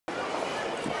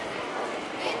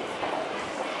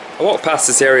I walk past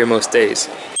this area most days,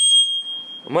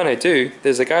 and when I do,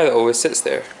 there's a guy that always sits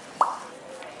there.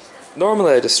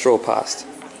 Normally I just stroll past.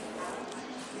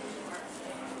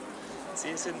 See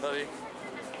you soon, buddy.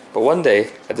 But one day,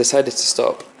 I decided to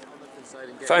stop.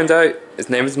 Found out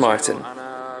his name is Martin. And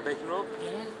a bacon roll?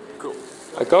 Cool.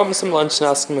 I got him some lunch and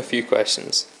asked him a few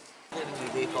questions.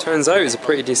 Turns out he's a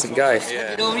pretty decent guy.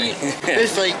 Yeah.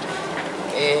 It's like,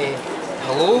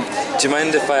 hello? Do you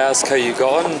mind if I ask how you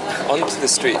got onto the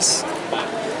streets?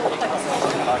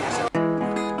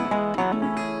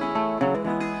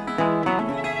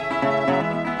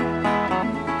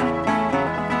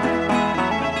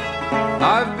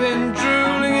 I've been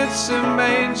drooling at some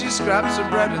mangy scraps of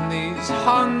bread, and these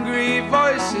hungry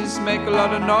voices make a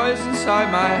lot of noise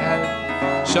inside my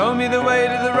head. Show me the way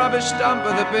to the rubbish dump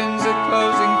where the bins are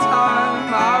closing time.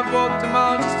 I've walked a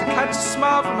mile just to catch a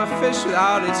smile from a fish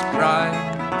without its brine.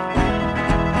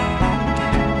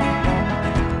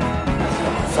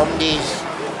 Some days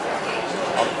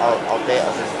are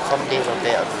better than, some days are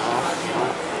better than others, you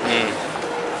know.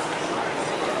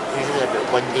 Usually about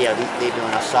one day a week, maybe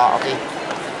on a Saturday.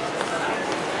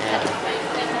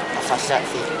 If I sit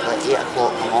for like 8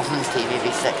 o'clock in the morning to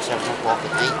maybe 6, 7 o'clock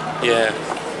at night, Yeah,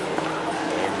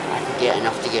 I can get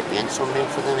enough to get me in somewhere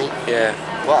for the night. yeah.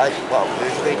 What I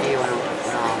usually do on a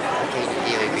kind of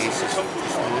daily basis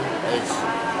is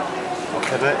I'll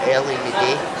come out early in the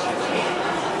day,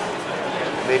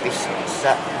 maybe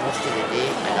sit most of the day,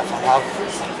 and if I have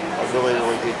a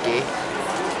really good day,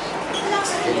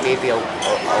 then maybe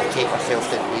I'll take myself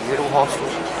to the Euro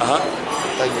Hostel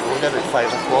down the road about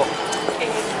 5 o'clock.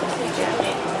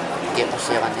 Get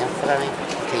myself in there for a night,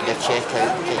 kind of check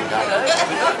out, kind of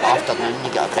afternoon,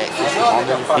 you get a breakfast in the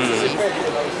morning before you leave.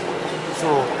 So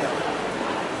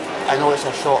I know it's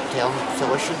a short-term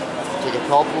solution to the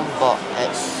problem, but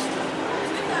it's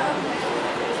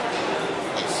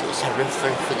a roof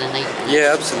for the night.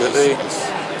 Yeah, absolutely. It's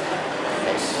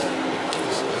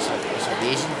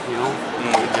amazing, you know.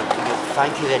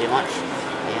 Thank you very much.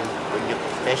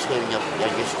 Especially when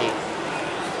you're used to, you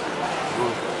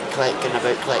know,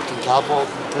 collecting cardboard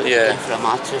and putting it in for a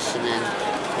mattress, and then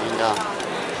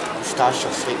starts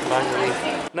your sleep right away.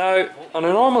 Now, on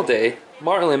a normal day,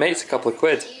 Martin only makes a couple of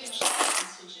quid.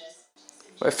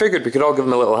 But I figured we could all give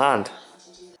him a little hand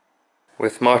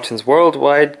with Martin's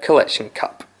Worldwide Collection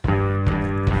Cup.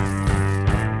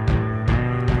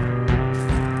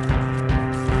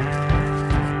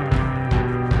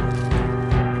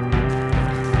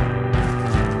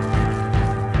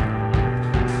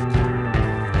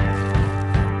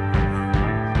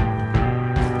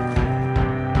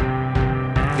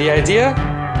 The idea?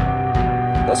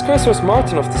 Let's crowdsource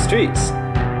Martin off the streets.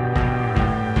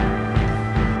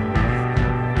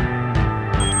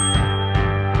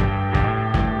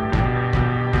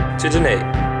 To donate,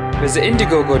 visit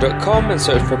Indiegogo.com and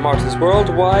search for Martin's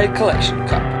Worldwide Collection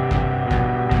Cup.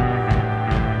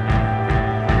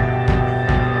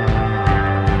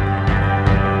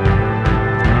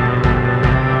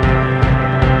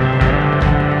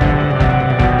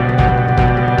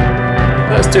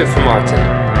 Let's do it for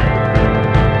Martin.